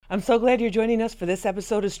I'm so glad you're joining us for this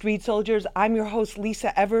episode of Street Soldiers. I'm your host,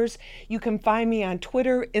 Lisa Evers. You can find me on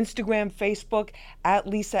Twitter, Instagram, Facebook at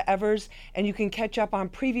Lisa Evers, and you can catch up on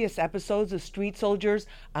previous episodes of Street Soldiers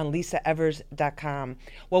on lisaevers.com.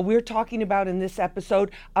 Well, we're talking about in this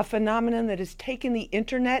episode a phenomenon that has taken the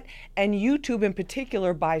internet and YouTube in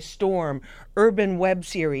particular by storm, urban web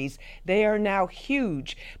series. They are now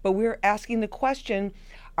huge, but we're asking the question,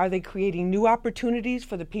 are they creating new opportunities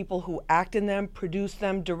for the people who act in them, produce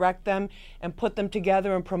them, direct them, and put them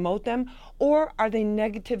together and promote them? Or are they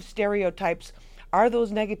negative stereotypes? Are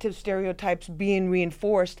those negative stereotypes being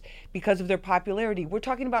reinforced because of their popularity? We're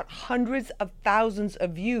talking about hundreds of thousands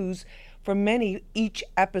of views for many each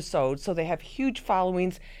episode. So they have huge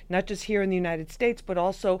followings, not just here in the United States, but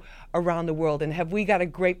also around the world. And have we got a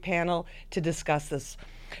great panel to discuss this?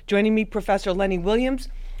 Joining me, Professor Lenny Williams.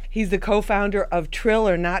 He's the co-founder of Trill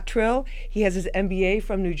or Not Trill. He has his MBA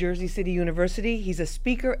from New Jersey City University. He's a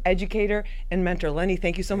speaker, educator, and mentor. Lenny,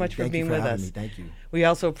 thank you so much for being with us. Thank you.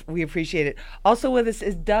 We appreciate it. Also with us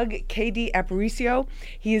is Doug K.D. Aparicio.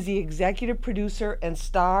 He is the executive producer and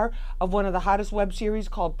star of one of the hottest web series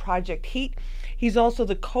called Project Heat. He's also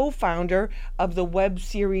the co-founder of the Web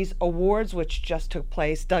Series Awards, which just took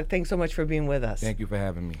place. Doug, thanks so much for being with us. Thank you for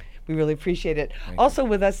having me. We really appreciate it. Thank also you.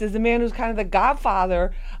 with us is the man who's kind of the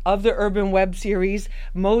godfather of the urban web series,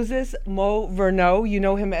 Moses Mo Verneau. You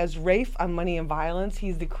know him as Rafe on Money and Violence.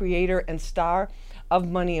 He's the creator and star of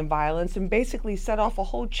Money and Violence and basically set off a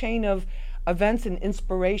whole chain of events and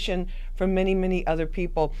inspiration for many, many other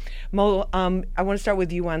people. Mo, I want to start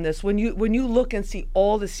with you on this. When you look and see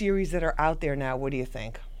all the series that are out there now, what do you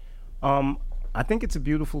think? I think it's a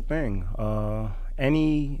beautiful thing.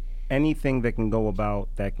 Anything that can go about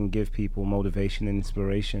that can give people motivation and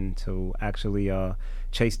inspiration to actually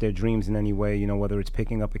chase their dreams in any way, whether it's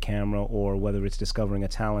picking up a camera or whether it's discovering a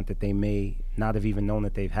talent that they may not have even known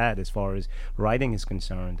that they've had as far as writing is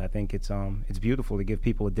concerned. I think it's beautiful to give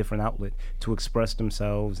people a different outlet to express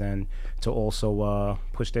themselves and to also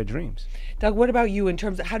push their dreams. Doug, what about you in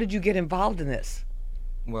terms of how did you get involved in this?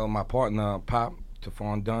 Well, my partner, Pop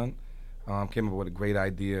Tafon Dunn, came up with a great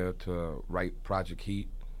idea to write Project Heat,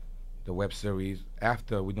 the web series,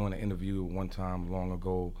 after we're doing an interview one time long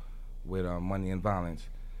ago with Money and Violence.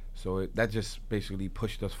 So that just basically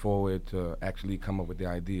pushed us forward to actually come up with the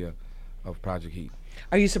idea of Project Heat.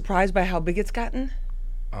 Are you surprised by how big it's gotten?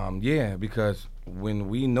 Yeah, because when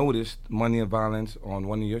we noticed Money and Violence on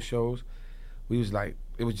one of your shows, we was like,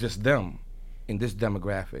 it was just them in this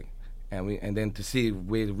demographic. And then to see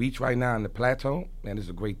where it reach right now in the plateau, man, it's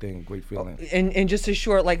a great thing, great feeling. And just a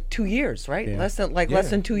short, 2 years, right? Yeah. Less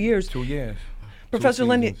than 2 years. 2 years. Professor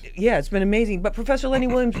Lenny, yeah, it's been amazing. But Professor Lenny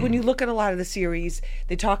Williams, when you look at a lot of the series,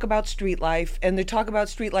 they talk about street life, and they talk about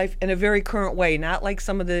street life in a very current way, not like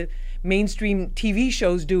some of the mainstream TV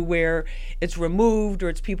shows do where it's removed or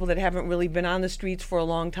it's people that haven't really been on the streets for a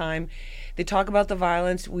long time. They talk about the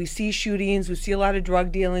violence. We see shootings. We see a lot of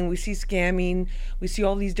drug dealing. We see scamming. We see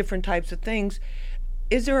all these different types of things.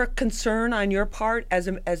 Is there a concern on your part as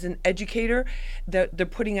an educator that they're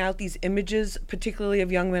putting out these images, particularly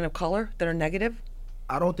of young men of color, that are negative?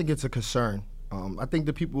 I don't think it's a concern. I think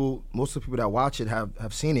most of the people that watch it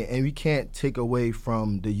have seen it, and we can't take away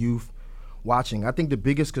from the youth watching. I think the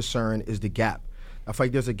biggest concern is the gap. I feel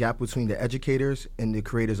like there's a gap between the educators and the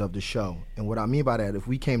creators of the show. And what I mean by that, if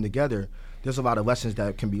we came together, there's a lot of lessons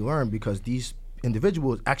that can be learned because these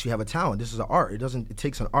individuals actually have a talent. This is an art. It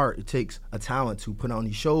takes an art. It takes a talent to put on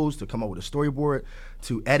these shows, to come up with a storyboard,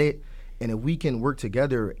 to edit. And if we can work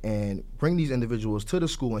together and bring these individuals to the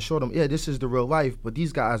school and show them, yeah, this is the real life, but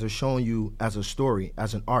these guys are showing you as a story,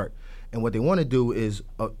 as an art. And what they want to do is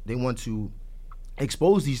they want to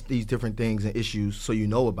expose these different things and issues so you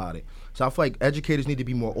know about it. So I feel like educators need to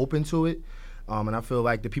be more open to it. And I feel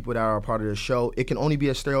like the people that are a part of the show, it can only be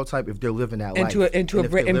a stereotype if they're living that life. And to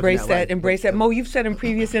embrace that. Mo, you've said in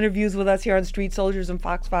previous interviews with us here on Street Soldiers and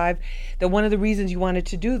Fox 5 that one of the reasons you wanted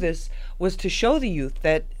to do this was to show the youth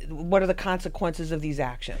that what are the consequences of these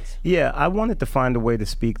actions. Yeah, I wanted to find a way to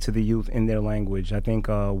speak to the youth in their language. I think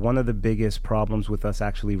one of the biggest problems with us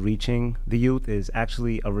actually reaching the youth is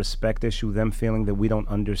actually a respect issue, them feeling that we don't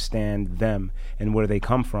understand them and where they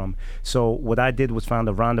come from. So what I did was found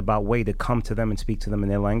a roundabout way to come to them and speak to them in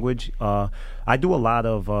their language. I do a lot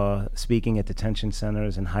of speaking at detention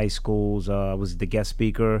centers and high schools. I was the guest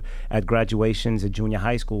speaker at graduations at junior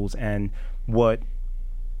high schools, and what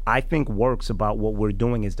I think works about what we're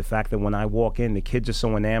doing is the fact that when I walk in, the kids are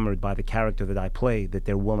so enamored by the character that I play that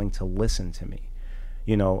they're willing to listen to me,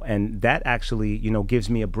 and that actually, gives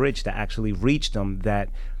me a bridge to actually reach them that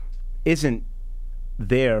isn't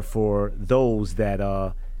there for those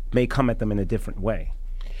that may come at them in a different way.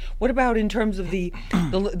 What about in terms of the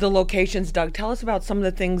locations, Doug? Tell us about some of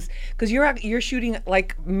the things, because you're shooting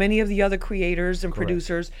like many of the other creators and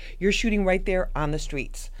producers. You're shooting right there on the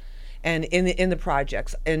streets, and in the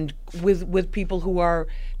projects, and with people who are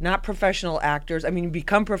not professional actors. I mean,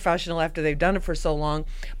 become professional after they've done it for so long.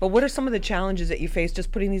 But what are some of the challenges that you face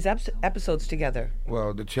just putting these episodes together?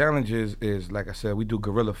 Well, the challenge is like I said, we do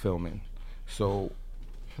guerrilla filming, so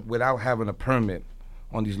without having a permit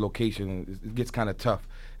on these locations, it gets kind of tough,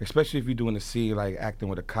 especially if you're doing a scene like acting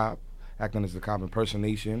with a cop, acting as a cop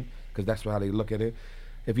impersonation, because that's how they look at it.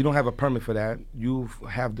 If you don't have a permit for that, you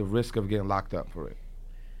have the risk of getting locked up for it.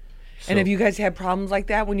 And have you guys had problems like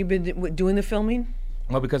that when you've been doing the filming?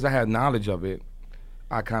 Well, because I had knowledge of it,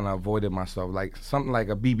 I kind of avoided myself. Like something like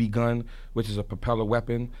a BB gun, which is a propeller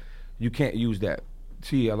weapon, you can't use that.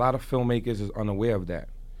 See, a lot of filmmakers is unaware of that.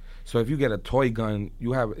 So if you get a toy gun,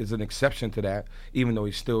 is an exception to that, even though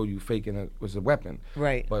you faking it was a weapon.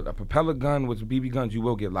 Right. But a propeller gun with BB guns, you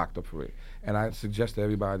will get locked up for it. And I suggest to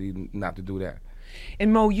everybody not to do that.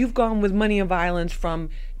 And Mo, you've gone with Money and Violence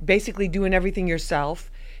from basically doing everything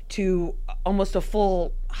yourself to almost a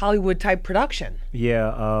full Hollywood type production.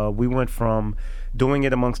 Yeah, we went from doing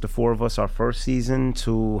it amongst the four of us our first season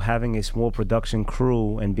to having a small production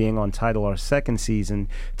crew and being on Tidal our second season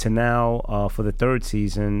to now for the third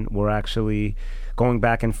season we're actually going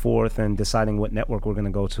back and forth and deciding what network we're going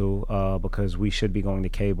to go to because we should be going to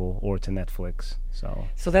cable or to Netflix.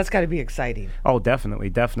 So that's got to be exciting. Oh,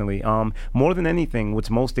 definitely. More than anything, what's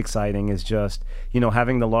most exciting is just,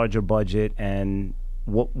 having the larger budget and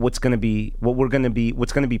what's going to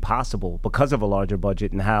be possible because of a larger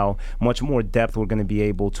budget, and how much more depth we're going to be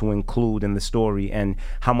able to include in the story, and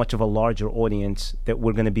how much of a larger audience that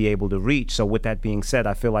we're going to be able to reach. So with that being said,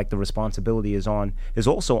 I feel like the responsibility is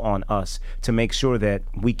also on us to make sure that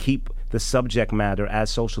we keep the subject matter as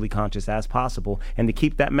socially conscious as possible, and to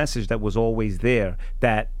keep that message that was always there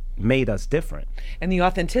that made us different. And the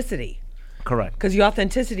authenticity. Correct. Because the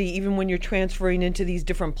authenticity, even when you're transferring into these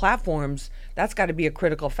different platforms, that's got to be a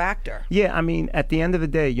critical factor. Yeah, I mean, at the end of the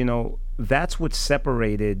day, that's what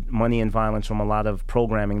separated Money and Violence from a lot of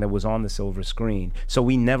programming that was on the silver screen. So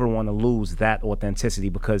we never want to lose that authenticity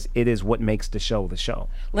because it is what makes the show the show.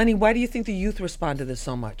 Lenny, why do you think the youth respond to this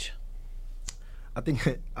so much? I think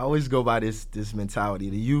I always go by this mentality.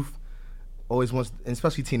 The youth always wants, and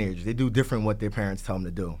especially teenagers, they do different what their parents tell them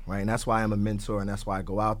to do, right? And that's why I'm a mentor, and that's why I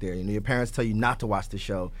go out there. Your parents tell you not to watch the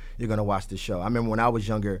show, you're gonna watch the show. I remember when I was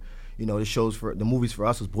younger, the movies for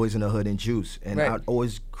us was Boys in the Hood and Juice, and right. I'd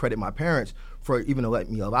always credit my parents for even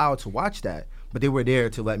letting me allow to watch that, but they were there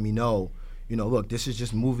to let me know, look, this is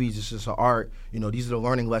just movies, this is art, these are the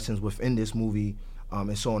learning lessons within this movie,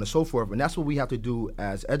 and so on and so forth. And that's what we have to do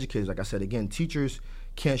as educators. Like I said, again, teachers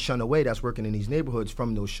can't shun away that's working in these neighborhoods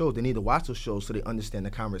from those shows. They need to watch those shows so they understand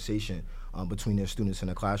the conversation between their students in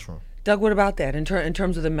the classroom. Doug, what about that in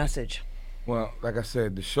terms of the message? Well, like I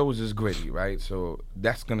said, the show is just gritty, right? So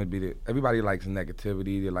that's going to be everybody likes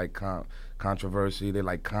negativity, they like controversy, they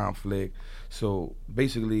like conflict. So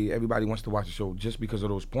basically, everybody wants to watch the show just because of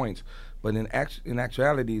those points. But in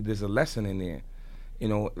actuality, there's a lesson in there.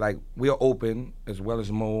 Like we are open, as well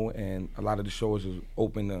as Mo, and a lot of the shows is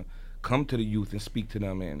open to come to the youth and speak to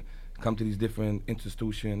them, and come to these different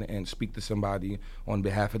institutions and speak to somebody on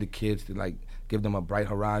behalf of the kids to give them a bright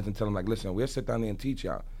horizon, tell them listen, we'll sit down there and teach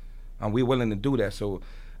y'all. We're willing to do that. So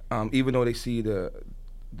even though they see the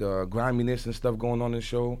griminess and stuff going on in the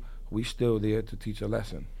show, we still there to teach a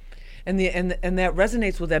lesson. And that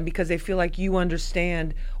resonates with them because they feel like you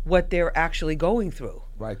understand what they're actually going through.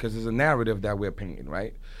 Right, because there's a narrative that we're painting,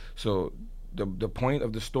 right? So the point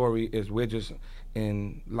of the story is we're just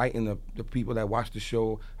enlightening the people that watch the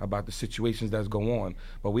show about the situations that's go on,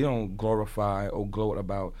 but we don't glorify or gloat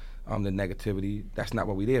about the negativity. That's not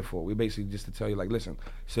what we're there for. We're basically just to tell you, listen,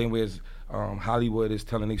 same way as Hollywood is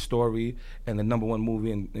telling a story, and the number one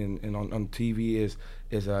movie on TV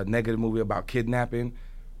is a negative movie about kidnapping.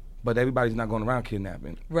 But everybody's not going around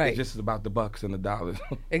kidnapping. Right. It's just about the bucks and the dollars.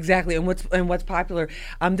 Exactly, and what's popular.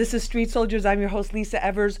 This is Street Soldiers. I'm your host, Lisa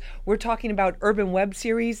Evers. We're talking about urban web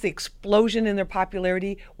series, the explosion in their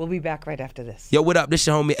popularity. We'll be back right after this. Yo, what up? This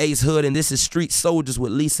your homie Ace Hood, and this is Street Soldiers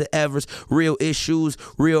with Lisa Evers. Real issues,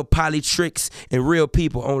 real politics, and real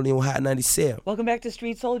people only on Hot 97. Welcome back to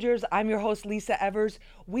Street Soldiers. I'm your host, Lisa Evers.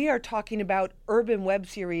 We are talking about urban web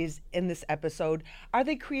series in this episode. Are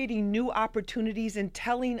they creating new opportunities and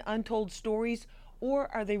telling untold stories, or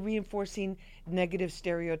are they reinforcing negative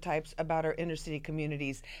stereotypes about our inner city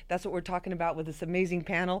communities? That's what we're talking about with this amazing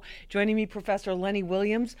panel. Joining me, Professor Lenny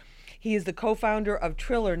Williams. He is the co-founder of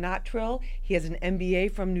Trill or Not Trill. He has an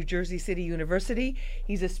MBA from New Jersey City University.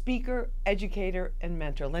 He's a speaker, educator, and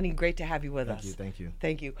mentor. Lenny, great to have you with us. Thank you.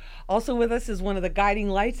 Thank you. Also with us is one of the guiding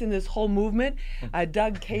lights in this whole movement,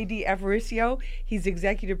 Doug K.D. Aparicio. He's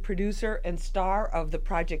executive producer and star of the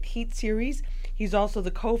Project Heat series. He's also the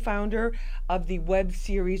co-founder of the Web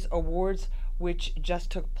Series Awards, which just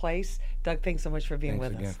took place. Doug, thanks so much for being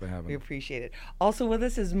with us. Thanks again for having me. We appreciate it. Also with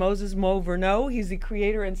us is Moses Mo Verneau. He's the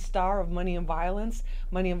creator and star of Money and Violence.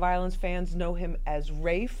 Money and Violence fans know him as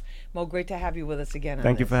Rafe. Mo, great to have you with us again.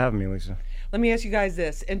 Thank you for having me, Lisa. Let me ask you guys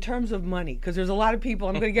this. In terms of money, because there's a lot of people,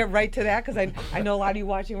 I'm going to get right to that because I know a lot of you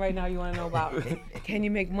watching right now, you want to know about, can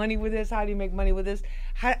you make money with this? How do you make money with this?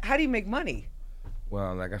 How do you make money?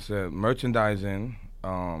 Well, like I said, merchandising,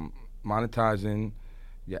 monetizing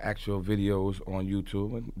your actual videos on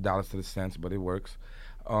YouTube, dollars to the cents, but it works.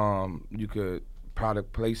 You could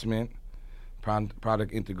product placement,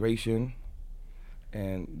 product integration,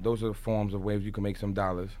 and those are the forms of ways you can make some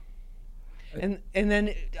dollars. And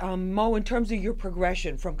then Mo, in terms of your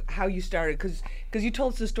progression from how you started, because you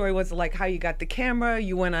told us the story was like how you got the camera,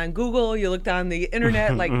 you went on Google, you looked on the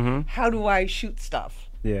internet, like how do I shoot stuff?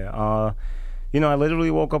 Yeah. I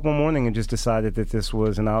literally woke up one morning and just decided that this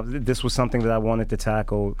was something that I wanted to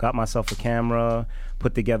tackle. Got myself a camera,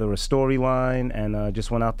 put together a storyline, and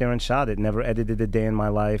just went out there and shot it. Never edited a day in my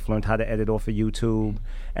life. Learned how to edit off of YouTube,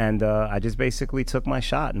 and I just basically took my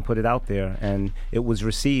shot and put it out there, and it was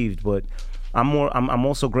received. But I'm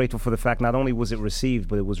also grateful for the fact not only was it received,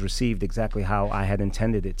 but it was received exactly how I had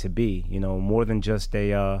intended it to be. More than just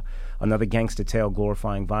another gangster tale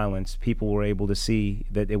glorifying violence. People were able to see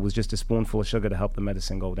that it was just a spoonful of sugar to help the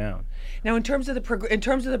medicine go down. Now, in terms of the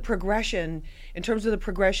progression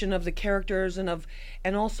of the characters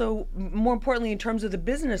and also more importantly in terms of the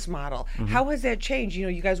business model, how has that changed?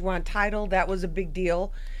 You guys were on Tidal, that was a big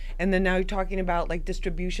deal. And then now you're talking about like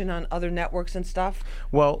distribution on other networks and stuff?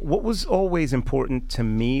 Well, what was always important to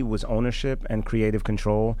me was ownership and creative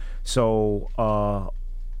control. So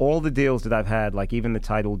all the deals that I've had, like even the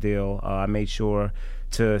Tidal deal, I made sure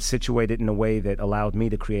to situate it in a way that allowed me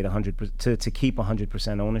to create to keep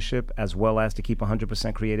 100% ownership as well as to keep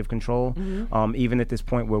 100% creative control. Even at this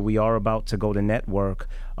point where we are about to go to network,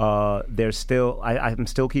 I'm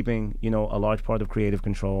still keeping a large part of creative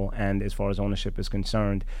control, and as far as ownership is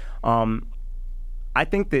concerned, I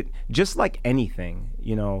think that just like anything,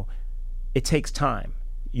 it takes time.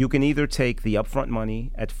 You can either take the upfront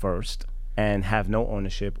money at first and have no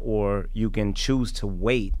ownership, or you can choose to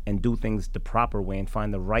wait and do things the proper way and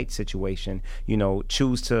find the right situation.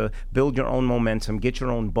 Choose to build your own momentum, get your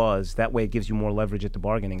own buzz. That way it gives you more leverage at the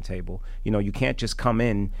bargaining table. You can't just come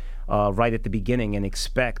in right at the beginning and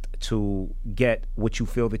expect to get what you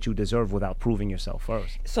feel that you deserve without proving yourself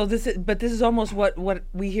first. So this is almost what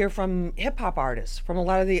we hear from hip hop artists, from a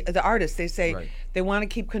lot of the artists. They say they want to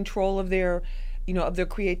keep control of their of their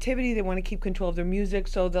creativity. They want to keep control of their music,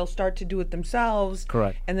 so they'll start to do it themselves.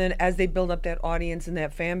 Correct. And then as they build up that audience and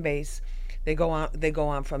that fan base, they go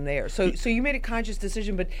on from there. So you made a conscious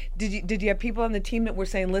decision, but did you have people on the team that were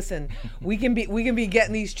saying, listen, we can be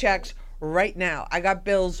getting these checks right now. I got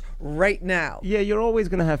bills right now. Yeah, you're always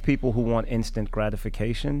going to have people who want instant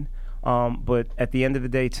gratification. But at the end of the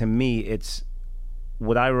day, to me, it's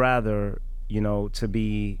would I rather, to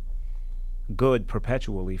be good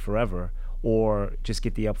perpetually forever, or just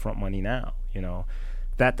get the upfront money now.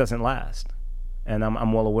 That doesn't last, and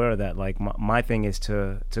I'm well aware of that. Like my thing is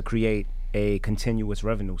to create a continuous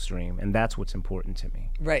revenue stream, and that's what's important to me.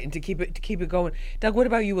 Right, and to keep it going. Doug, what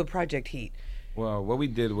about you with Project Heat? Well, what we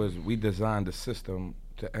did was we designed a system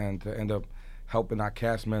to end up helping our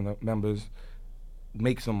cast members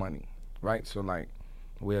make some money, right? So like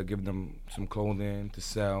we'll give them some clothing to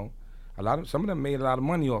sell. Some of them made a lot of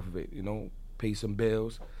money off of it, pay some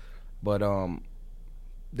bills. But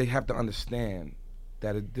they have to understand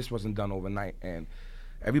that this wasn't done overnight, and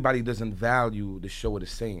everybody doesn't value the show the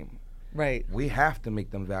same. Right. We have to make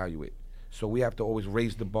them value it. So we have to always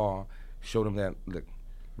raise the bar, show them that, look,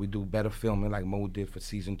 we do better filming like Mo did for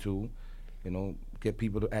season 2, get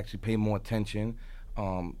people to actually pay more attention,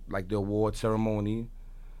 like the award ceremony.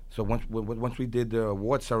 So once we did the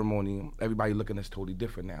award ceremony, everybody looking at us totally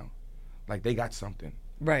different now. Like they got something.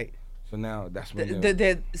 Right. So now that's when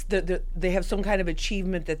they have some kind of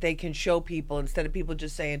achievement that they can show people instead of people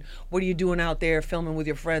just saying, what are you doing out there filming with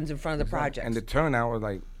your friends in front of the project? And the turnout was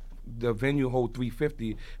like, the venue hold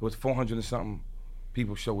 350, it was 400 and something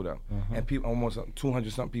people showed up. And people, almost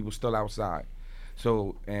 200 something people still outside.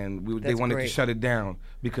 So and they That's wanted great. to shut it down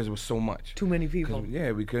because it was so much. Too many people.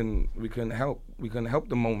 Yeah, we couldn't help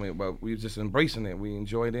the moment, but we were just embracing it. We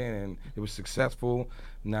enjoyed it, and it was successful.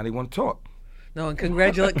 Now they want to talk. No, and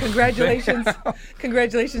congratulations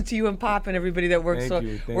to you and Pop and everybody that works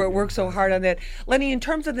works so hard on that. Lenny, in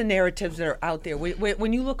terms of the narratives that are out there,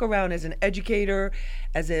 when you look around as an educator,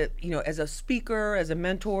 as a speaker, as a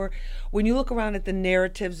mentor, when you look around at the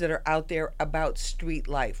narratives that are out there about street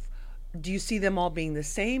life, do you see them all being the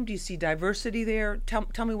same? Do you see diversity there?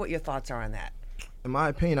 Tell me what your thoughts are on that. In my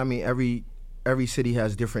opinion, I mean, every city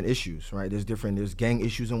has different issues, right? There's gang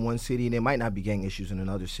issues in one city, and there might not be gang issues in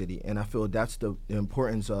another city. And I feel that's the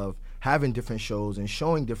importance of having different shows and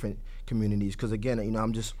showing different communities. Because again,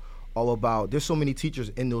 I'm just all about, there's so many teachers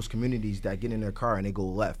in those communities that get in their car and they go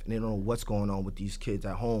left, and they don't know what's going on with these kids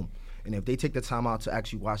at home. And if they take the time out to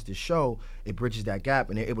actually watch this show, it bridges that gap,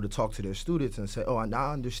 and they're able to talk to their students and say, oh, now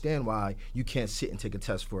I understand why you can't sit and take a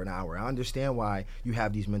test for an hour. I understand why you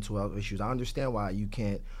have these mental health issues. I understand why you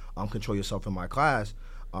can't control yourself in my class.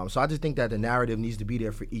 So I just think that the narrative needs to be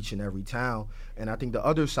there for each and every town. And I think the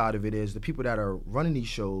other side of it is the people that are running these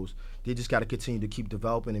shows, they just got to continue to keep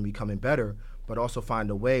developing and becoming better, but also find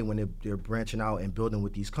a way when they're branching out and building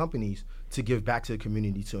with these companies to give back to the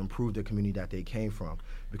community, to improve the community that they came from.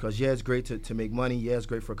 Because yeah, it's great to make money. Yeah, it's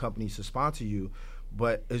great for companies to sponsor you,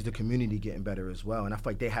 but is the community getting better as well? And I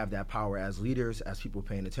feel like they have that power as leaders, as people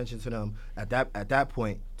paying attention to them at that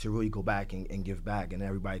point to really go back and give back, and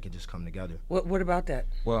everybody can just come together. What about that?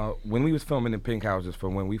 Well, when we was filming in Pink Houses,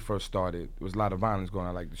 from when we first started, there was a lot of violence going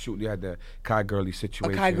on. Like the shoot, you had the Kai Gurley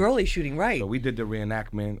situation. Kai Gurley shooting, right? So we did the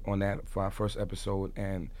reenactment on that for our first episode,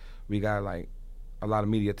 and we got like a lot of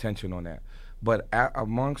media attention on that. But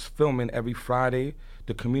amongst filming every Friday,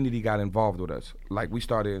 the community got involved with us. Like we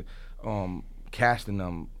started casting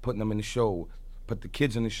them, putting them in the show, put the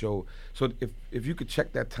kids in the show. So if you could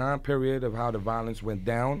check that time period of how the violence went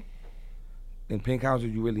down in Pink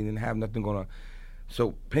Houses, you really didn't have nothing going on.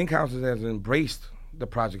 So Pink Houses has embraced the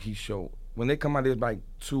Project Heat show. When they come out, there's like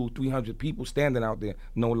 200-300 people standing out there.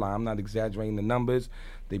 No lie, I'm not exaggerating the numbers.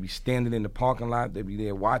 They be standing in the parking lot. They be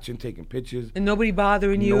there watching, taking pictures. And nobody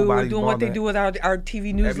bothering you, doing what they do with our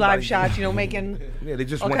TV news live shots, making they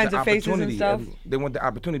just all want kinds the of faces and stuff. They want the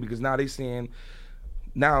opportunity because now they seeing,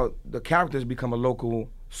 now the characters become a local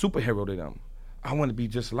superhero to them. I want to be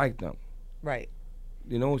just like them. Right.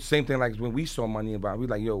 Same thing like when we saw Money Involved. We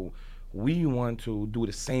like, yo, we want to do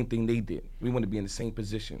the same thing they did. We want to be in the same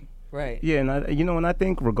position. Right. Yeah, and I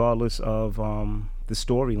think regardless of the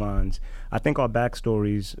storylines, I think our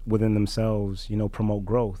backstories within themselves, promote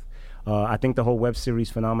growth. I think the whole web series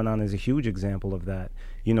phenomenon is a huge example of that.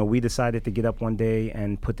 We decided to get up one day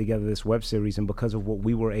and put together this web series, and because of what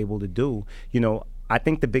we were able to do, I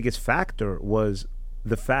think the biggest factor was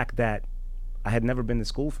the fact that I had never been to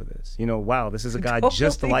school for this. Wow, this is a guy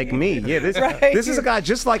just like me. Yeah, this is a guy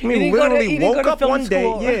just like me who literally woke up one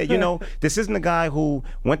day. Yeah, this isn't a guy who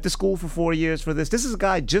went to school for 4 years for this. This is a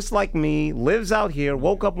guy just like me, lives out here,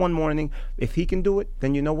 woke up one morning. If he can do it,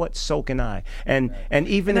 then you know what? So can I. And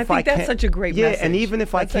even if I can't, that's such a great message. And even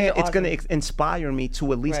if I can't, it's going to inspire me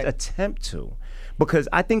to at least attempt to. Because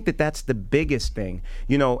I think that that's the biggest thing,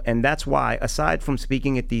 and that's why, aside from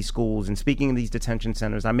speaking at these schools and speaking in these detention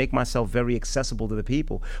centers, I make myself very accessible to the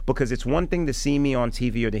people. Because it's one thing to see me on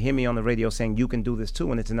TV or to hear me on the radio saying you can do this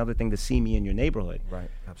too, and it's another thing to see me in your neighborhood.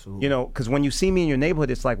 Right, absolutely. Because when you see me in your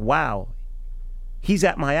neighborhood, it's like, wow, he's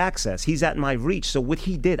at my access, he's at my reach. So what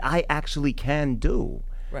he did, I actually can do.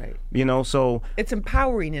 Right. So it's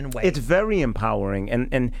empowering in a way. It's very empowering,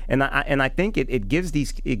 and I think it gives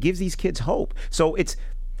these kids hope. So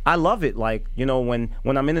I love it. Like when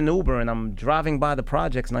I'm in an Uber and I'm driving by the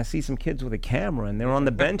projects and I see some kids with a camera and they're on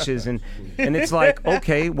the benches and it's like,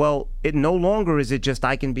 okay, well, it no longer is it just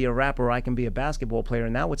I can be a rapper, I can be a basketball player.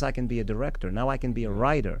 Now it's I can be a director. Now I can be a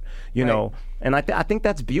writer. And I think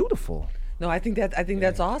that's beautiful. No, I think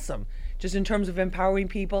that's awesome. Just in terms of empowering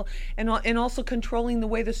people and also controlling the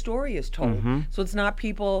way the story is told. Mm-hmm. So it's not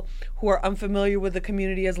people who are unfamiliar with the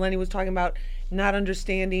community, as Lenny was talking about, not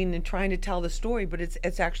understanding and trying to tell the story, but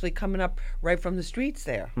it's actually coming up right from the streets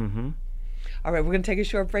there. Mm-hmm. All right, we're going to take a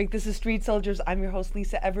short break. This is Street Soldiers. I'm your host,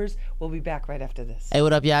 Lisa Evers. We'll be back right after this. Hey,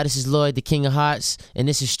 what up, y'all? This is Lloyd, the King of Hearts, and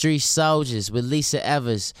this is Street Soldiers with Lisa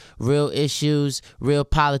Evers. Real issues, real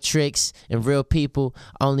politics, and real people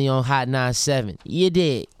only on Hot 97. You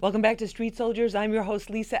dig? Welcome back to Street Soldiers. I'm your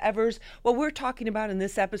host, Lisa Evers. What we're talking about in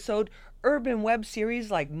this episode, urban web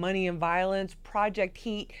series like Money and Violence, Project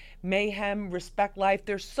Heat, Mayhem, Respect Life.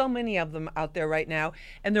 There's so many of them out there right now,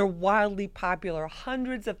 and they're wildly popular.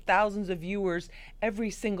 Hundreds of thousands of viewers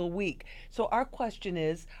every single week. So our question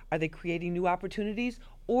is, are they creating new opportunities,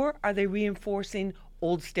 or are they reinforcing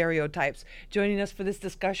old stereotypes? Joining us for this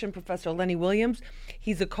discussion, Professor Lenny Williams.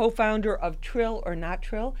 He's a co-founder of Trill or Not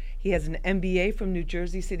Trill. He has an MBA from New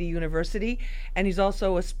Jersey City University, and he's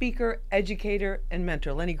also a speaker, educator, and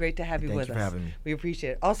mentor. Lenny, great to have you with us. Thanks for having me. We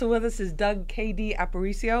appreciate it. Also with us is Doug K.D.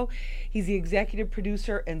 Aparicio. He's the executive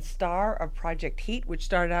producer and star of Project Heat, which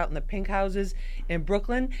started out in the Pink Houses in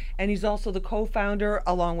Brooklyn, and he's also the co-founder,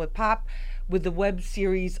 along with Pop, with the Web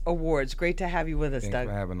Series Awards. Great to have you with us, Thanks Doug.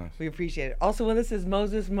 for having us. We appreciate it. Also with us is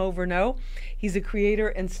Moses Mo Verneau. He's a creator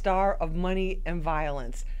and star of Money and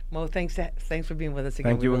Violence. Mo, thanks for being with us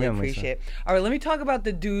again. Thank you really again, appreciate it. All right, let me talk about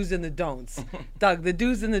the do's and the don'ts. Doug, the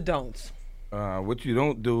do's and the don'ts. What you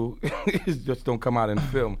don't do is just don't come out and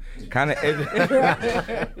film. Kind of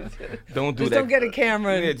don't do Just that. don't get a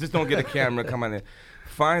camera. Yeah, just don't get a camera. Come on in.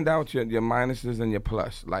 Find out your minuses and your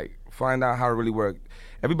plus. Like, find out how it really works.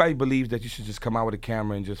 Everybody believes that you should just come out with a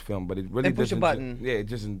camera and just film, but it really And push a doesn't. button. It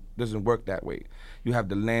just doesn't work that way. You have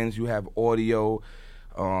the lens, you have audio,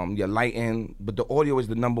 your lighting, but the audio is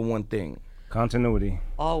the number one thing. Continuity.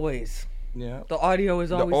 Always. Yeah. The audio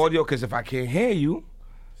is always. The audio, because if I can't hear you,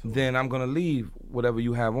 then I'm gonna leave whatever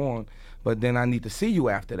you have on. But then I need to see you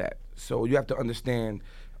after that. So you have to understand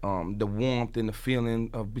the warmth and the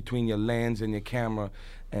feeling of between your lens and your camera,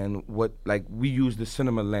 and what, like, we use the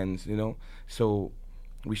cinema lens, you know. So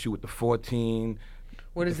we shoot with the 14.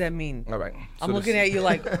 What does that mean? All right. I'm looking at you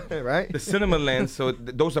like. Right? The cinema lens. So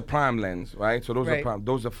those are prime lens, right? So those Right. are prime.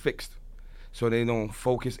 Those are fixed, so they don't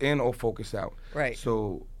focus in or focus out. Right.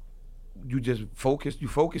 So you just focus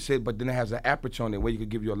it, but then it has an aperture on it where you could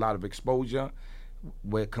give you a lot of exposure,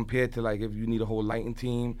 where compared to, like, if you need a whole lighting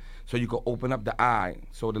team, so you could open up the eye.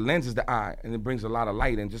 So the lens is the eye, and it brings a lot of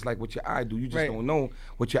light in, just like what your eye do. You just Right. don't know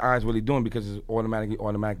what your eye is really doing because it's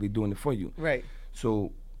automatically doing it for you. Right.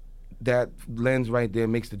 So that lens right there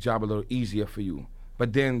makes the job a little easier for you.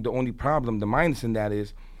 But then the only problem, the minus in that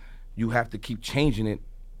is, you have to keep changing it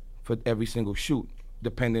for every single shoot,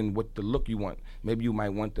 depending what the look you want. Maybe you might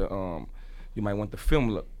want the film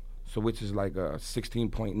look, so which is like a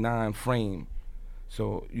 16.9 frame.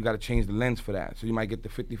 So you got to change the lens for that. So you might get the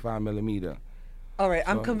 55 millimeter. All right,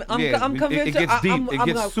 I'm So, convinced. It gets deep. It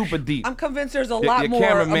gets super deep. I'm convinced there's a Your lot more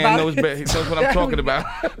cameraman about knows it. better. He knows what I'm talking about.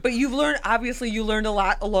 But you learned a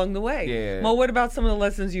lot along the way. Yeah. Mo, what about some of the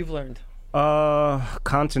lessons you've learned?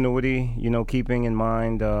 Continuity, keeping in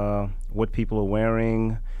mind what people are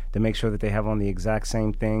wearing, to make sure that they have on the exact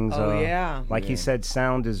same things. Oh, yeah. Like he said,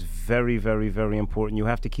 sound is very, very, very important. You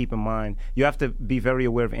have to keep in mind, you have to be very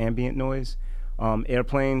aware of ambient noise.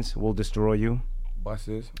 Airplanes will destroy you.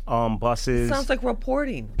 Buses. Buses. Sounds like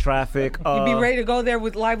reporting. Traffic. You'd be ready to go there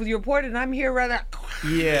live with your report, and I'm here rather.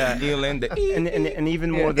 Yeah. and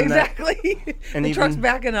even more than exactly. that. And the truck's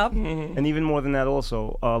backing up. And even more than that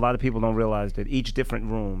also, a lot of people don't realize that each different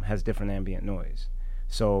room has different ambient noise.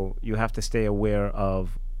 So you have to stay aware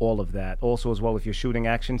of all of that. Also, as well, if you're shooting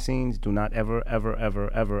action scenes, do not ever, ever,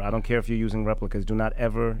 ever, ever, I don't care if you're using replicas, do not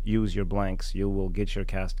ever use your blanks. You will get your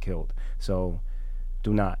cast killed. So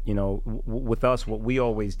do not. With us, what we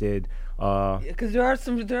always did. Because there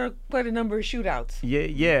are quite a number of shootouts.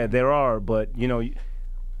 Yeah, there are. But,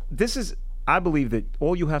 this is, I believe that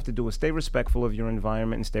all you have to do is stay respectful of your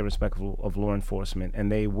environment and stay respectful of law enforcement,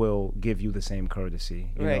 and they will give you the same courtesy.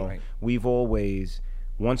 Right. We've always,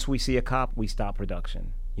 once we see a cop, we stop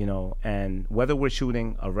production. And whether we're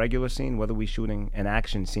shooting a regular scene, whether we're shooting an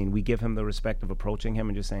action scene, we give him the respect of approaching him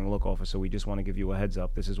and just saying, look, officer, we just want to give you a heads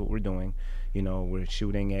up. This is what we're doing. We're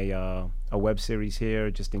shooting a web series here,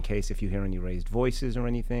 just in case if you hear any raised voices or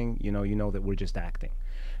anything, you know that we're just acting.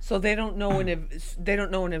 So they don't know in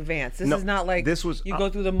advance. This is not like you go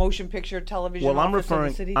through the motion picture television. Well, I'm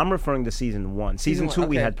referring to season 1. Season 2,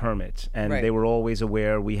 we had permits, and they were always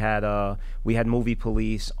aware. We had movie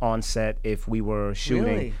police on set if we were shooting.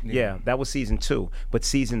 Really? Yeah, that was season 2. But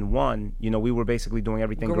season 1, we were basically doing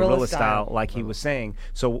everything guerrilla style, like he was saying.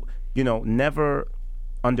 So never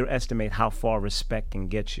underestimate how far respect can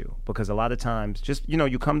get you, because a lot of times just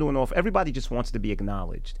you come to an office, everybody just wants to be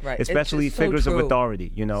acknowledged, right? Especially so figures true. of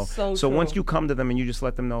authority. So true. once you come to them and you just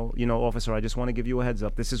let them know, officer, I just want to give you a heads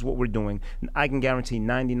up, this is what we're doing, I can guarantee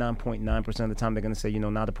 99.9% of the time they're going to say,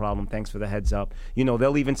 not a problem, thanks for the heads up.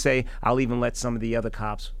 They'll even say, I'll even let some of the other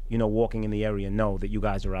cops walking in the area know that you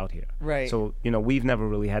guys are out here. Right. So we've never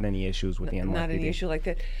really had any issues with the NYPD. Not any issue like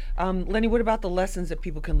that. Lenny, what about the lessons that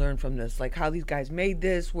people can learn from this? Like how these guys made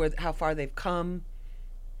this, how far they've come?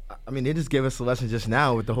 I mean, they just gave us a lesson just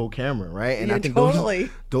now with the whole camera, right? And Yeah, I think totally.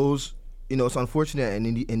 those, it's unfortunate, and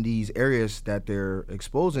in these areas that they're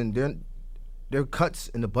exposing, there are cuts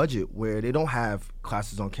in the budget where they don't have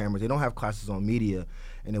classes on cameras, they don't have classes on media,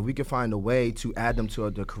 and if we can find a way to add them to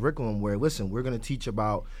the curriculum where, listen, we're going to teach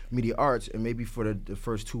about media arts, and maybe for the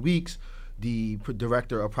first 2 weeks, the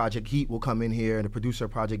director of Project Heat will come in here and the producer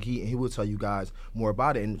of Project Heat, and he will tell you guys more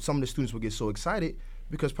about it. And some of the students will get so excited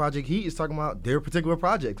because Project Heat is talking about their particular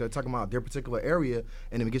project. They're talking about their particular area,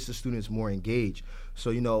 and it gets the students more engaged.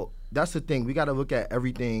 So, that's the thing. We got to look at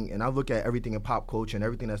everything, and I look at everything in pop culture and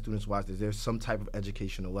everything that students watch. There's some type of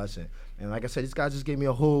educational lesson. And like I said, these guys just gave me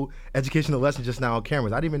a whole educational lesson just now on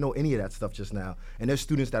cameras. I didn't even know any of that stuff just now. And there's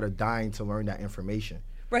students that are dying to learn that information.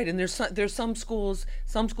 Right, and there's some schools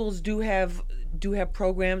do have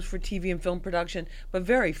programs for TV and film production, but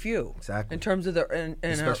very few. Exactly. In terms of in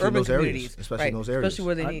our Especially in urban those areas, communities, especially right, in those areas. especially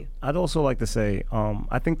where they need. I'd also like to say,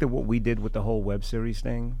 I think that what we did with the whole web series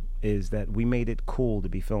thing is that we made it cool to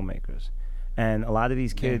be filmmakers. And a lot of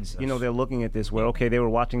these kids, they're looking at this where, okay, they were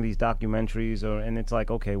watching these documentaries, and it's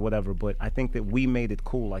like, okay, whatever. But I think that we made it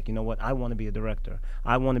cool. Like, you know what? I want to be a director.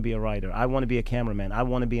 I want to be a writer. I want to be a cameraman. I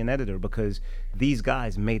want to be an editor because these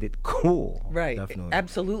guys made it cool. Right. Definitely.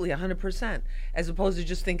 Absolutely, 100%. As opposed to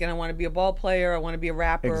just thinking, I want to be a ball player, I want to be a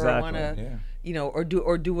rapper, I want to,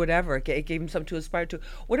 or do whatever. It gave them something to aspire to.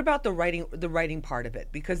 What about the writing part of it?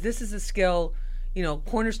 Because this is a skill,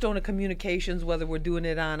 cornerstone of communications. Whether we're doing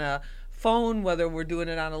it on a phone, whether we're doing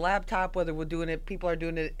it on a laptop, whether we're doing it, people are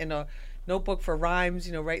doing it in a notebook for rhymes,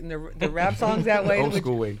 writing their rap songs that way, Old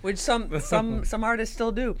school way. which some artists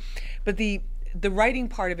still do. But the writing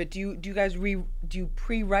part of it, do you guys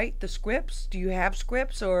pre-write the scripts? Do you have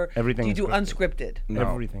scripts, or Everything do you is do scripted. unscripted? No,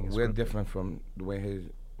 everything is we're scripted. different from the way his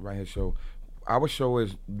show. Our show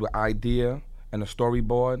is the idea and a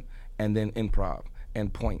storyboard, and then improv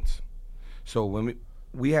and points. So when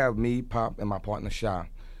we have me, Pop, and my partner Sha.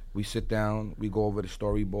 We sit down, we go over the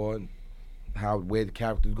storyboard, where the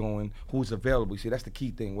character's going, who's available. See, that's the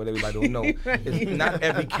key thing, what everybody don't know. Is not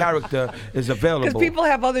every character is available. Because people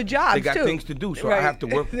have other jobs, They got too. things to do, so Right. I have to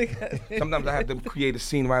work. Sometimes I have to create a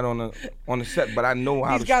scene right on the set, but I know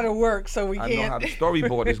how He's got to work, so we I can't. know how the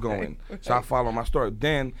storyboard is going, so I follow my story.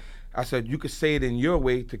 Then I said, you could say it in your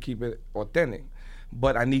way to keep it authentic,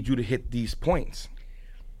 but I need you to hit these points.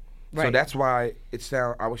 Right. So that's why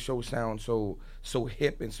our show sounds so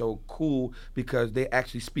hip and so cool, because they're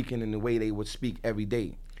actually speaking in the way they would speak every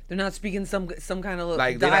day. They're not speaking some kind of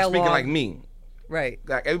Like dialogue. they're not speaking like me. Right.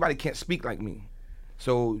 Like everybody can't speak like me.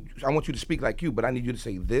 So I want you to speak like you, but I need you to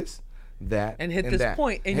say this, that, And hit this that.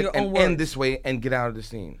 point in your and own end words. this way and get out of the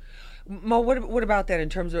scene. Mo, what about that in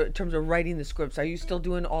terms of writing the scripts? Are you still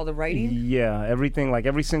doing all the writing? Yeah, everything, like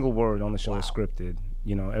every single word on the show is scripted.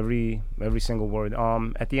 Every single word.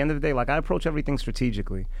 At the end of the day, like I approach everything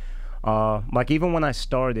strategically. Like even when I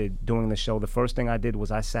started doing the show, the first thing I did was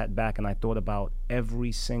I sat back and I thought about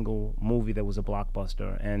every single movie that was a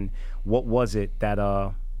blockbuster and what was it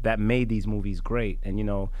that made these movies great,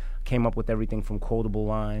 and came up with everything from quotable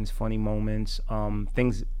lines, funny moments,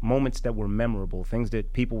 moments that were memorable, things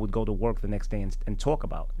that people would go to work the next day and talk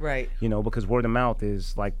about. Right. Because word of mouth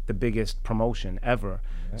is like the biggest promotion ever.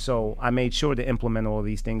 Yeah. So I made sure to implement all of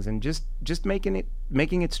these things and just making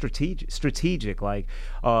it strategic. Like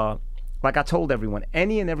I told everyone,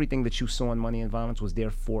 any and everything that you saw in Money and Violence was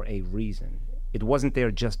there for a reason. It wasn't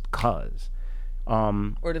there just 'cause.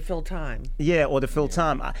 Or to fill time. Yeah, or to fill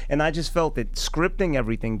time. And I just felt that scripting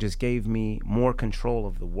everything just gave me more control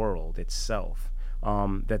of the world itself.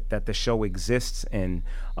 That the show exists in.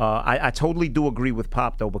 I totally do agree with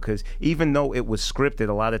Pop, though, because even though it was scripted,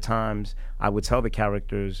 a lot of times I would tell the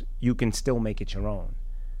characters, you can still make it your own.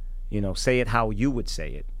 Say it how you would say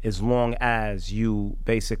it, as long as you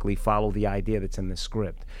basically follow the idea that's in the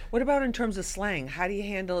script. What about in terms of slang? How do you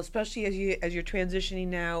handle, especially as you're transitioning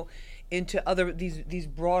now into other these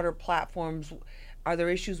broader platforms? Are there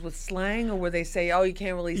issues with slang, or where they say, "Oh, you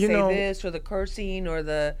can't really say this," or the cursing, or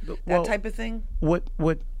that type of thing? What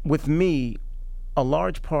with me, a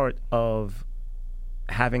large part of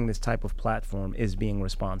having this type of platform is being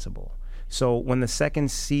responsible. So when the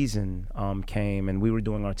second season came and we were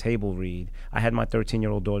doing our table read, I had my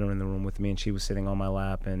 13-year-old daughter in the room with me, and she was sitting on my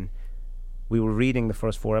lap, and we were reading the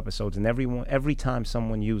first 4 episodes, and every time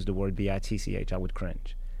someone used the word bitch, I would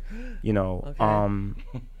cringe. Okay.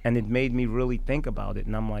 And it made me really think about it,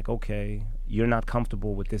 and I'm like, okay, you're not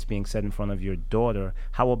comfortable with this being said in front of your daughter.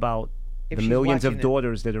 How about the millions of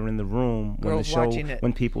daughters that are in the room when the show,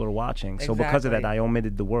 when people are watching? Exactly. So because of that, I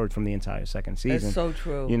omitted the word from the entire second season. That's so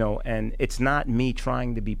true. And it's not me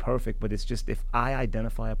trying to be perfect, but it's just if I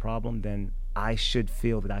identify a problem, then I should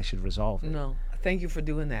feel that I should resolve it. No. Thank you for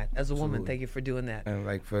doing that. As a woman, Absolutely. thank you for doing that. And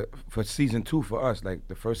like for season 2 for us, like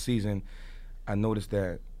the first season, I noticed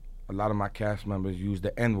that a lot of my cast members used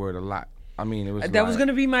the N-word a lot. I mean, it was That was going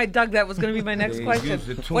to be my next They question. used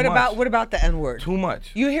it too What much. about the N-word? too much.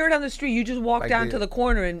 You hear it on the street. You just walk Like down they- to the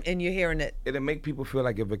corner and you're hearing it. It'll make people feel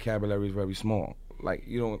like your vocabulary is very small. Like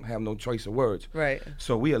you don't have no choice of words. Right.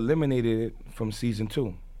 So we eliminated it from season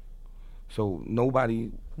 2. So nobody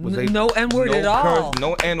was No N-word at all.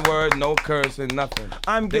 No N-word, no curse, and nothing.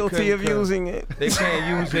 I'm They guilty couldn't of curse. using it. They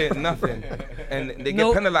can't use it, nothing. And they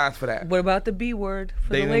No- get penalized for that. What about the B word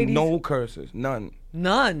for They the didn't ladies? no curses, none.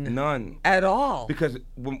 None at all. Because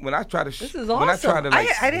when I try to, This is when I awesome. try to like,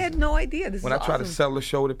 I had no idea. This when is I try to awesome. sell the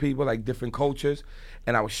show to people, like different cultures,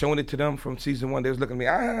 and I was showing it to them from season 1, they was looking at me,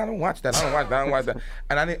 I don't watch that, I don't watch that.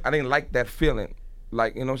 And I didn't like that feeling.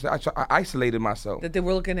 Like, you know what I'm saying? I isolated myself That they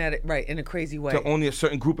were looking at it right in a crazy way. to only a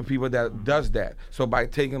certain group of people that does that. So by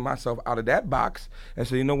taking myself out of that box and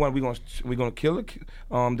say, you know what, we're gonna kill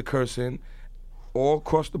the cursing all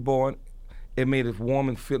across the board. It made it warm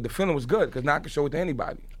and the feeling was good because now I can show it to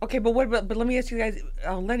anybody. Okay, but what about? But let me ask you guys,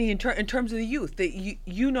 Lenny, in terms of the youth, that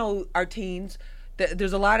you know our teens.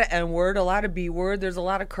 There's a lot of N-word, a lot of B-word. There's a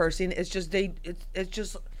lot of cursing. It's just it's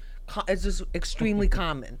just extremely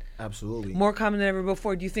common. Absolutely. More common than ever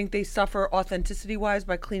before. Do you think they suffer authenticity-wise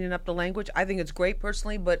by cleaning up the language? I think it's great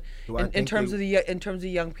personally, but Do I in think terms they- of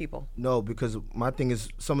young people. No, because my thing is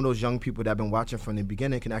some of those young people that have been watching from the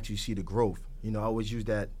beginning can actually see the growth. You know, I always use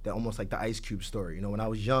that almost like the Ice Cube story. You know, when I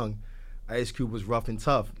was young, Ice Cube was rough and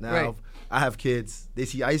tough. Now Right. I have kids, they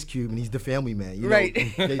see Ice Cube and he's the family man. You Right. know,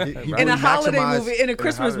 he In really a holiday maximized- movie, in a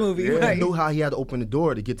Christmas movie, yeah. right? He knew how he had to open the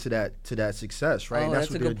door to get to that success, right? Oh, And that's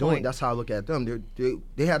what a they're good doing. point. That's how I look at them.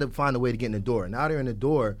 They had to find a way to get in the door. Now they're in the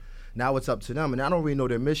door. Now it's up to them. And I don't really know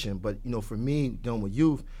their mission, but you know, for me, dealing with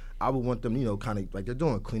youth, I would want them, you know, kind of like they're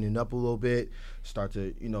doing, cleaning up a little bit, start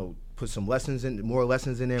to, you know, put some lessons in, more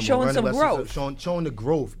lessons in there, Showing more running some lessons, growth. showing the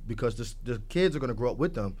growth because the kids are going to grow up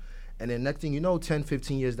with them. And then next thing you know, 10,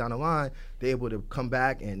 15 years down the line, they're able to come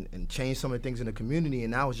back and change some of the things in the community. And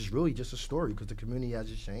now it's just really just a story because the community has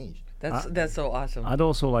just changed. That's so awesome. I'd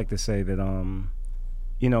also like to say that,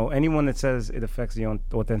 you know, anyone that says it affects the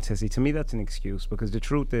authenticity, to me that's an excuse, because the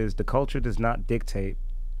truth is the culture does not dictate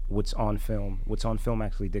what's on film. What's on film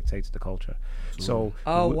actually dictates the culture. So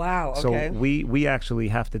Oh, wow, okay. So we actually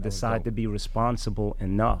have to decide to be responsible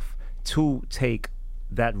enough to take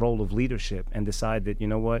that role of leadership and decide that, you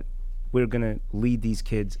know what, we're going to lead these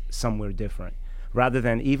kids somewhere different. Rather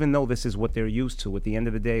than, even though this is what they're used to, at the end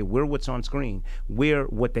of the day, we're what's on screen. We're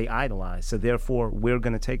what they idolize. So therefore, we're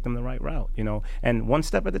going to take them the right route, you know, and one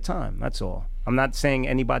step at a time. That's all. I'm not saying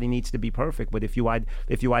anybody needs to be perfect, but if you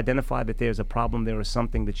identify that there's a problem, there is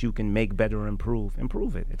something that you can make better or improve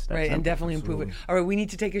it. It's that Right, and simple. definitely improve it. All right, we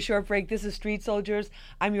need to take a short break. This is Street Soldiers.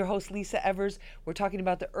 I'm your host, Lisa Evers. We're talking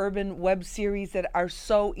about the urban web series that are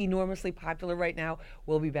so enormously popular right now.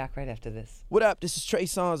 We'll be back right after this. What up? This is Trey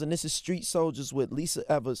Songz, and this is Street Soldiers with Lisa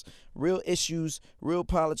Evers. Real issues, real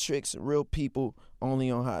politics, real people,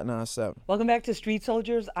 only on Hot 97. Welcome back to Street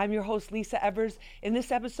Soldiers. I'm your host, Lisa Evers. In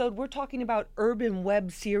this episode, we're talking about urban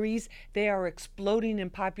web series. They are exploding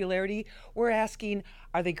in popularity. We're asking,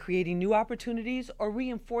 are they creating new opportunities or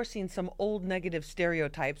reinforcing some old negative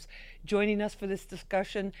stereotypes? Joining us for this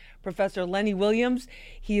discussion, Professor Lenny Williams.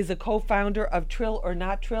 He is a co-founder of Trill or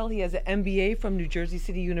Not Trill. He has an MBA from New Jersey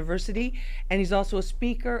City University, and he's also a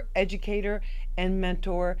speaker, educator, and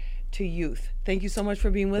mentor to youth. Thank you so much for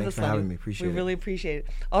being with Thanks us, for Lenny. having me. Appreciate We it. really appreciate it.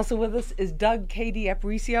 Also with us is Doug K.D.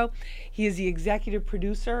 Aparicio. He is the executive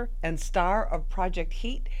producer and star of Project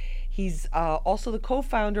Heat. He's also the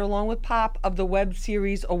co-founder, along with Pop, of the Web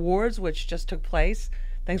Series Awards, which just took place.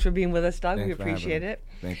 Thanks for being with us, Doug. Thanks We for having appreciate me. it.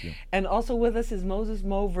 Thank you. And also with us is Moses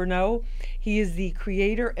Mo Verneau. He is the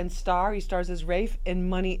creator and star. He stars as Rafe in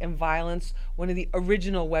Money and Violence, one of the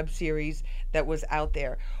original web series that was out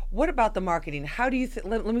there. What about the marketing? How do you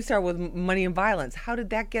let me start with Money and Violence. How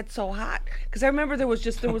did that get so hot? Because I remember there was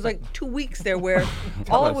like 2 weeks there where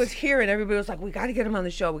all I was hearing, everybody was like, we got to get them on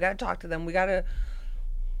the show. We got to talk to them. We got to.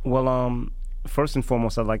 Well, first and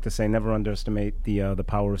foremost, I'd like to say never underestimate the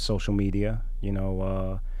power of social media. You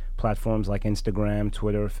know, platforms like Instagram,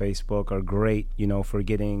 Twitter, Facebook are great, you know, for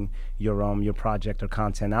getting your project or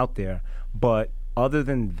content out there. But other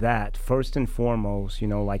than that, first and foremost, you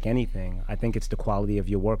know, like anything, I think it's the quality of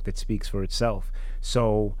your work that speaks for itself.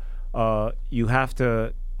 So you have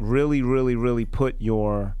to really, really, really put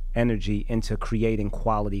your energy into creating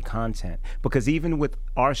quality content. Because even with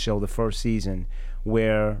our show, the first season,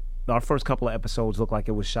 where our first couple of episodes looked like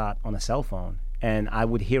it was shot on a cell phone, and I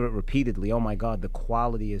would hear it repeatedly. Oh my God, the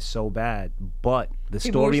quality is so bad, but the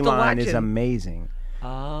People were still storyline is watching. amazing.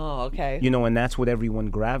 Oh, okay. You know, and that's what everyone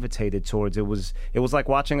gravitated towards. It was like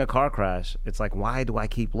watching a car crash. It's like, why do I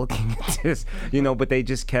keep looking at this? You know, but they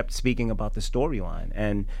just kept speaking about the storyline,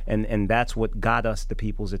 and that's what got us the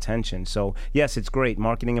people's attention. So yes, it's great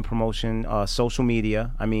marketing and promotion, social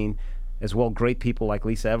media. I mean, as well, great people like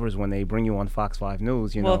Lisa Evers when they bring you on Fox 5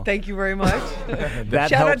 News. You know, Well, thank you very much. that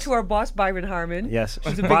Shout out helps. to our boss, Byron Harmon. Yes,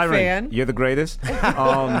 She's a big Byron, fan. you're the greatest.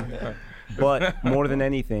 But more than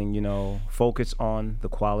anything, you know, focus on the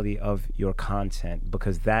quality of your content,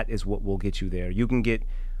 because that is what will get you there. You can get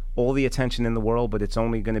all the attention in the world, but it's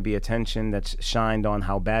only going to be attention that's shined on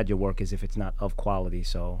how bad your work is if it's not of quality.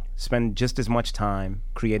 So spend just as much time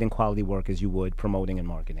creating quality work as you would promoting and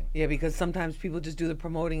marketing. Yeah, because sometimes people just do the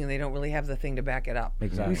promoting and they don't really have the thing to back it up.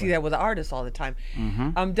 Exactly. We see that with artists all the time.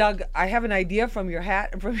 Doug, I have an idea from your hat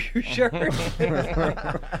and from your shirt.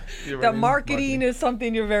 The marketing is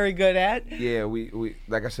something you're very good at. Yeah, we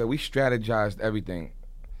like I said, we strategized everything.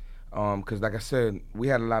 Because like I said, we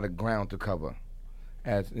had a lot of ground to cover.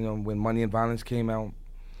 As you know, when Money and Violence came out,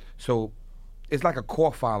 so it's like a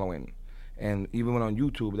core following, and even when on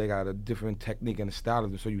YouTube they got a different technique and a style of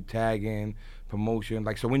them. So you tag in promotion,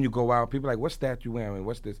 like so when you go out, people are like, what's that you wearing?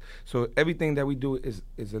 What's this? So everything that we do is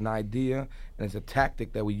an idea and it's a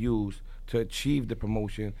tactic that we use to achieve the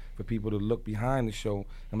promotion for people to look behind the show.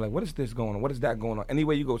 I'm like, what is this going on? What is that going on?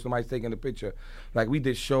 Anywhere you go, somebody's taking a picture. Like we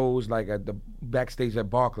did shows like at the backstage at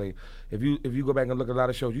Barclay. If you go back and look at a lot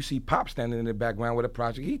of shows, you see Pop standing in the background with a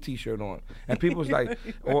Project Heat T-shirt on, and people's like,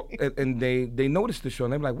 and they notice the show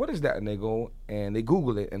and they're like, what is that? And they go and they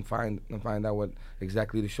Google it and find out what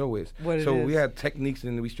exactly the show is. So we had techniques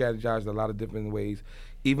and we strategized a lot of different ways.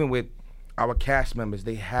 Even with our cast members,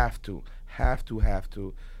 they have to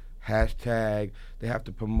hashtag, they have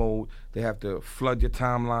to promote, they have to flood your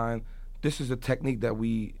timeline. This is a technique that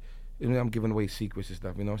I'm giving away secrets and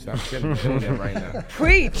stuff, you know what I'm saying? I shouldn't be doing that right now.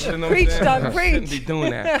 Preach, You know what I'm preach, saying? Doug, I shouldn't preach. be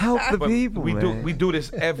doing that. Help the But people, man. we do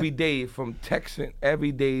this every day from texting.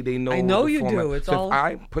 Every day they know. I know the you format. do. It's so all- if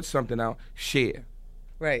I put something out, share.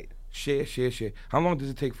 Right, Share. How long does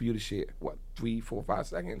it take for you to share? What, 3, 4, 5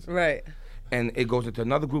 seconds? right. And it goes into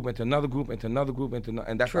another group, and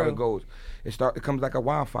that's how True. it goes. It comes like a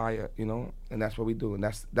wildfire, you know, and that's what we do, and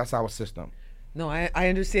that's our system. No, I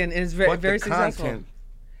understand, and it's very, But very the successful. content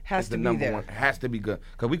Has is to the be number there. one. Has to be good,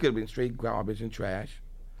 because we could have been straight garbage and trash,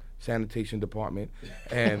 sanitation department,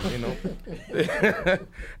 and you know,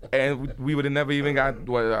 and we would have never even got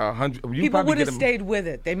 100. People would have stayed with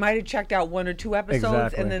it. They might have checked out 1 or 2 episodes,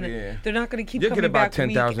 Exactly. and then Yeah. they're not going to keep You'll get coming about back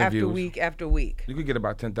week 10,000 after views. week after week. You could get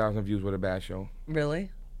about 10,000 views with a bad show.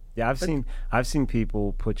 Really? Yeah, I've seen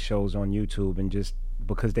people put shows on YouTube and just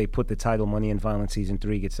because they put the title Money and Violence Season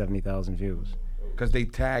 3 get 70,000 views. Because they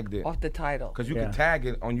tagged it. Off the title. Because you Yeah. could tag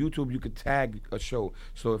it on YouTube. You could tag a show.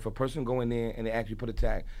 So if a person go in there and they actually put a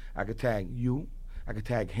tag, I could tag you, I could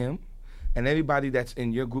tag him, and everybody that's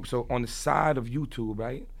in your group. So on the side of YouTube,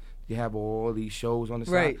 right, you have all these shows on the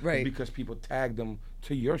side. Right, It's right. because people tag them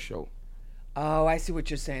to your show. Oh, I see what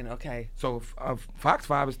you're saying. Okay. So Fox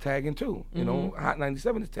 5 is tagging too. You know, Mm-hmm. Hot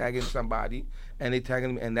 97 is tagging somebody, and they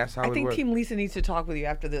tagging them, and that's how I it think works. Team Lisa needs to talk with you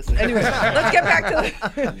after this. Anyway, let's get back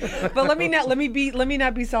to. But let me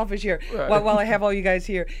not be selfish here. While I have all you guys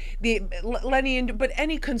here, Lenny. But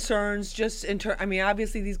any concerns? Just I mean,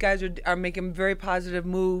 obviously these guys are making very positive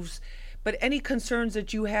moves. But any concerns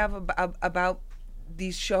that you have about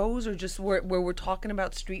these shows, or just where we're talking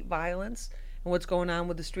about street violence and what's going on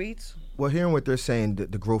with the streets? Well, hearing what they're saying, the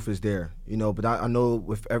growth is there, you know. But I know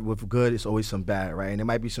with good, it's always some bad, right? And there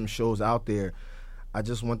might be some shows out there. I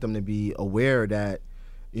just want them to be aware that,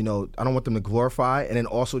 you know, I don't want them to glorify and then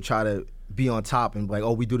also try to be on top and be like,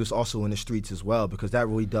 oh, we do this also in the streets as well, because that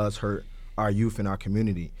really does hurt our youth and our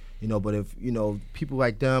community, you know. But if, you know, people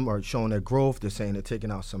like them are showing their growth, they're saying they're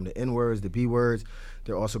taking out some of the N words, the B words.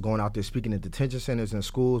 They're also going out there speaking at detention centers and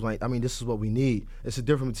schools. Like, I mean, this is what we need. It's a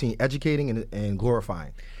difference between educating and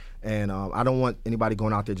glorifying. And I don't want anybody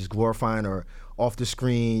going out there just glorifying or off the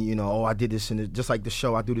screen, you know, oh, I did this just like the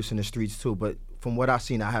show, I do this in the streets too. But from what I've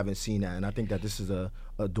seen, I haven't seen that. And I think that this is a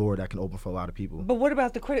door that can open for a lot of people. But what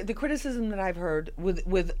about the criticism that I've heard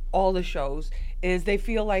with all the shows is they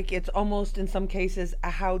feel like it's almost in some cases a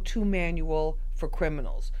how-to manual for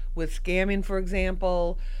criminals, with scamming, for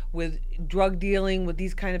example, with drug dealing, with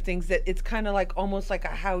these kind of things, that it's kind of like almost like a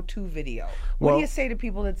how-to video. What do Well- you say to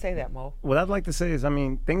people that say that, Mo? What I'd like to say is, I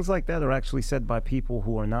mean, things like that are actually said by people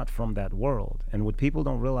who are not from that world. And what people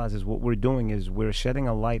don't realize is what we're doing is we're shedding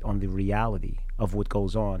a light on the reality of what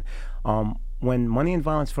goes on. when Money and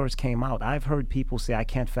Violence first came out, I've heard people say, I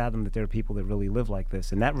can't fathom that there are people that really live like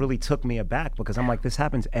this. And that really took me aback because I'm like, this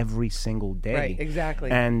happens every single day. Right,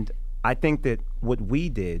 exactly. And I think that what we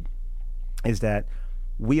did is that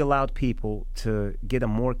we allowed people to get a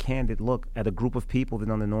more candid look at a group of people that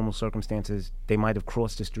under normal circumstances they might have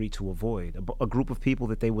crossed the street to avoid, a group of people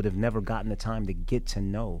that they would have never gotten the time to get to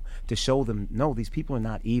know, to show them, no, these people are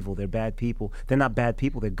not evil, they're bad people. They're not bad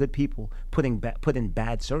people, they're good people put in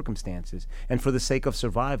bad circumstances, and for the sake of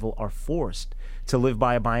survival are forced to live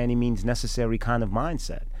by a by any means necessary kind of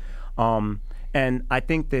mindset. And I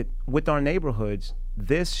think that with our neighborhoods,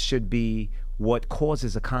 this should be what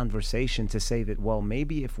causes a conversation to say that, well,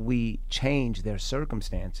 maybe if we change their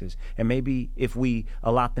circumstances and maybe if we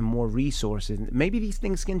allot them more resources, maybe these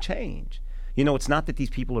things can change. You know, it's not that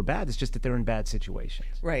these people are bad, it's just that they're in bad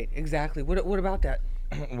situations. Right, exactly. What about that?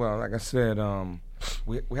 Well, like I said,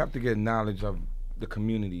 we have to get knowledge of the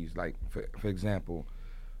communities. Like, for example,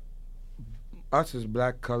 us as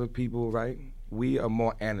black, colored people, right, we are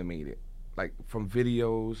more animated. Like, from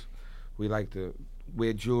videos, we like to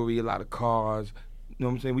wear jewelry, a lot of cars, you know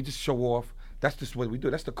what I'm saying? We just show off. That's just what we do.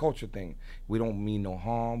 That's the culture thing. We don't mean no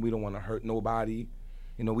harm. We don't want to hurt nobody.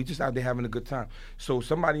 You know, we just out there having a good time. So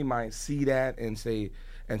somebody might see that and see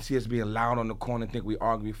us being loud on the corner and think we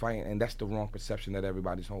argue, fighting, and that's the wrong perception that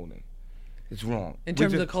everybody's holding. It's wrong. In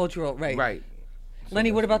terms of the cultural, right. Right. So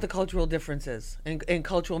Lenny, what about the cultural differences and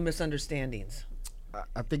cultural misunderstandings?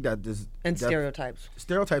 I think that stereotypes.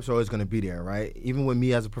 Stereotypes are always going to be there, right? Even with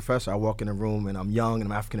me as a professor, I walk in a room and I'm young and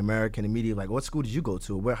I'm African American, and immediately like, what school did you go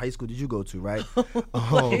to? What high school did you go to, right?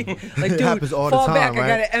 like, it dude, happens all fall the time, back,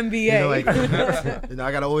 right? I got an MBA. You know, like, you know,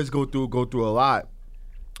 I got to always go through a lot.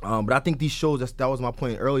 But I think these shows, that was my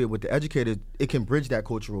point earlier with the educators, it can bridge that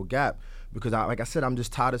cultural gap. Because, like I said, I'm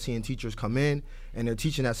just tired of seeing teachers come in and they're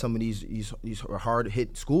teaching at some of these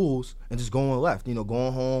hard-hit schools and just going left, you know,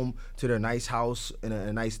 going home to their nice house in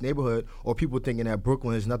a nice neighborhood, or people thinking that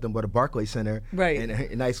Brooklyn is nothing but a Barclays Center, right?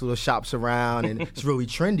 And nice little shops around, and it's really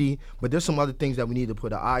trendy. But there's some other things that we need to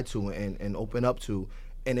put an eye to and open up to.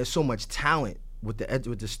 And there's so much talent with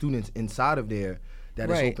the students inside of there that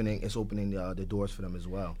it's opening the doors for them as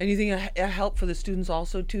well. And you think a help for the students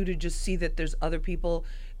also too, to just see that there's other people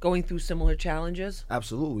going through similar challenges?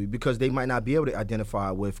 Absolutely, because they might not be able to identify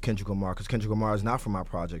with Kendrick Lamar, because Kendrick Lamar is not from our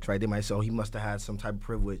projects, right? They might say, oh, he must have had some type of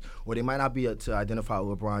privilege, or they might not be able to identify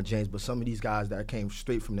with LeBron James, but some of these guys that came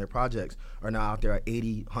straight from their projects are now out there at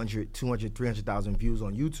 80, 100, 200, 300,000 views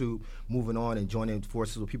on YouTube, moving on and joining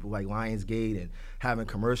forces with people like Lionsgate and having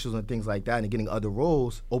commercials and things like that, and getting other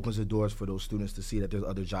roles opens the doors for those students to see that there's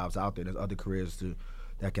other jobs out there, there's other careers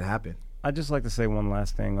that can happen. I'd just like to say one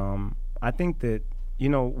last thing. I think that, you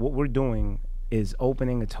know, what we're doing is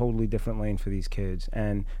opening a totally different lane for these kids.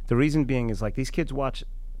 And the reason being is, like, these kids watch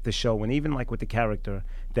the show, and even, like, with the character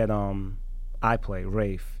that I play,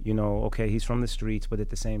 Rafe, you know, okay, he's from the streets, but at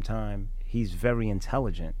the same time, he's very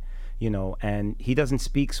intelligent, you know, and he doesn't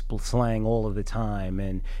speak slang all of the time,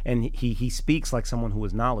 and he speaks like someone who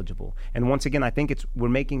is knowledgeable. And once again, I think we're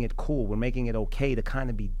making it cool, we're making it okay to kind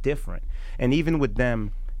of be different. And even with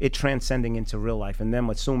them, it transcending into real life, and them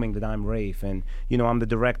assuming that I'm Rafe, and, you know, I'm the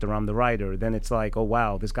director, I'm the writer, then it's like, oh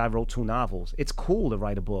wow, this guy wrote 2 novels. It's cool to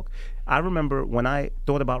write a book. I remember when I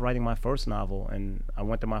thought about writing my first novel, and I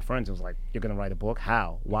went to my friends and was like, you're gonna write a book?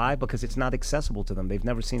 How? Why? Because it's not accessible to them. They've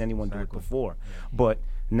never seen anyone do it before. But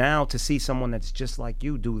now to see someone that's just like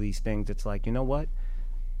you do these things, it's like, you know what?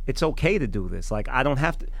 It's okay to do this. Like, I don't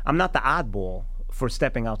have to, I'm not the oddball for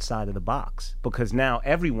stepping outside of the box, because now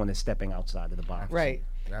everyone is stepping outside of the box. Right.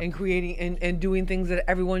 And creating and doing things that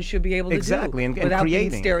everyone should be able to do. Exactly, and without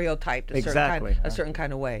creating. being stereotyped a certain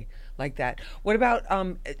kind of way like that. What about,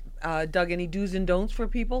 Doug, any do's and don'ts for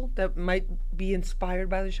people that might be inspired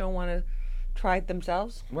by the show and want to try it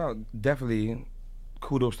themselves? Well, definitely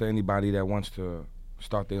kudos to anybody that wants to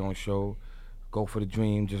start their own show. Go for the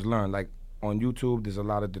dream, just learn. Like, on YouTube, there's a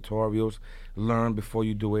lot of tutorials. Learn before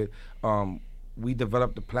you do it. We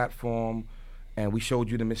developed the platform, and we showed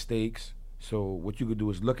you the mistakes. So what you could do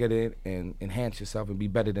is look at it and enhance yourself and be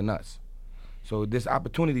better than us. So there's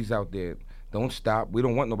opportunities out there. Don't stop. We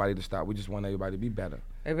don't want nobody to stop. We just want everybody to be better.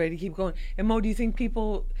 Everybody to keep going. And Mo, do you think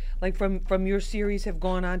people, like, from your series have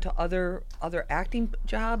gone on to other acting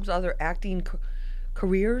jobs, other acting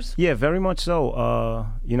careers? Yeah, very much so.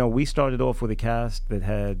 You know, we started off with a cast that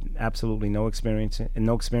had absolutely no experience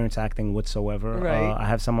acting whatsoever. Right. I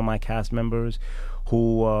have some of my cast members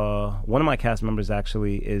who, one of my cast members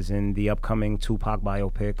actually is in the upcoming Tupac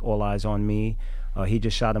biopic, All Eyes on Me. He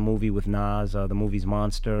just shot a movie with Nas. The movie's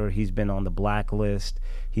Monster. He's been on The Blacklist.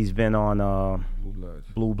 He's been on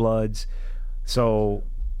Blue Bloods. So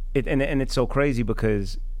and it's so crazy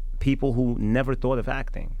because people who never thought of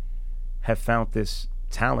acting have found this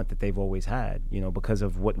talent that they've always had, because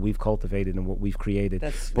of what we've cultivated and what we've created.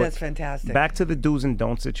 That's fantastic. Back to the do's and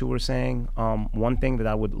don'ts that you were saying, one thing that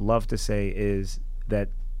I would love to say is that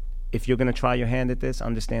if you're going to try your hand at this,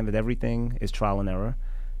 understand that everything is trial and error.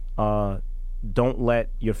 Don't let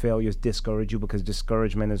your failures discourage you, because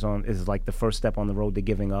discouragement is like the first step on the road to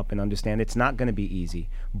giving up. And understand it's not going to be easy,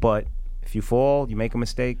 but if you fall, you make a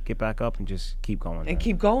mistake, get back up and just keep going. And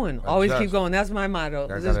keep going. Always keep going. That's my motto.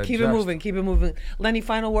 Just keep it moving. Keep it moving. Lenny,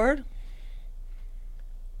 final word?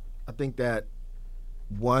 I think that,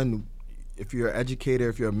 one, if you're an educator,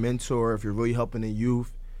 if you're a mentor, if you're really helping the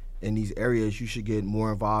youth in these areas, you should get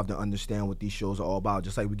more involved and understand what these shows are all about.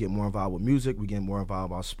 Just like we get more involved with music, we get more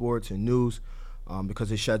involved about sports and news,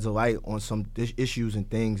 because it sheds a light on some issues and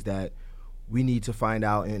things that we need to find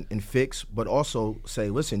out and fix, but also say,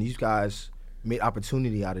 listen, these guys made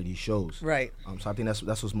opportunity out of these shows. Right. So I think that's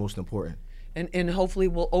what's most important. And hopefully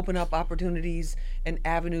we'll open up opportunities and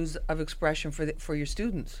avenues of expression for your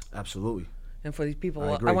students. Absolutely. And for these people.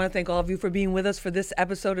 I agree. I want to thank all of you for being with us for this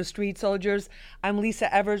episode of Street Soldiers. I'm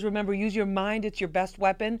Lisa Evers. Remember, use your mind. It's your best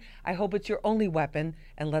weapon. I hope it's your only weapon.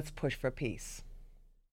 And let's push for peace.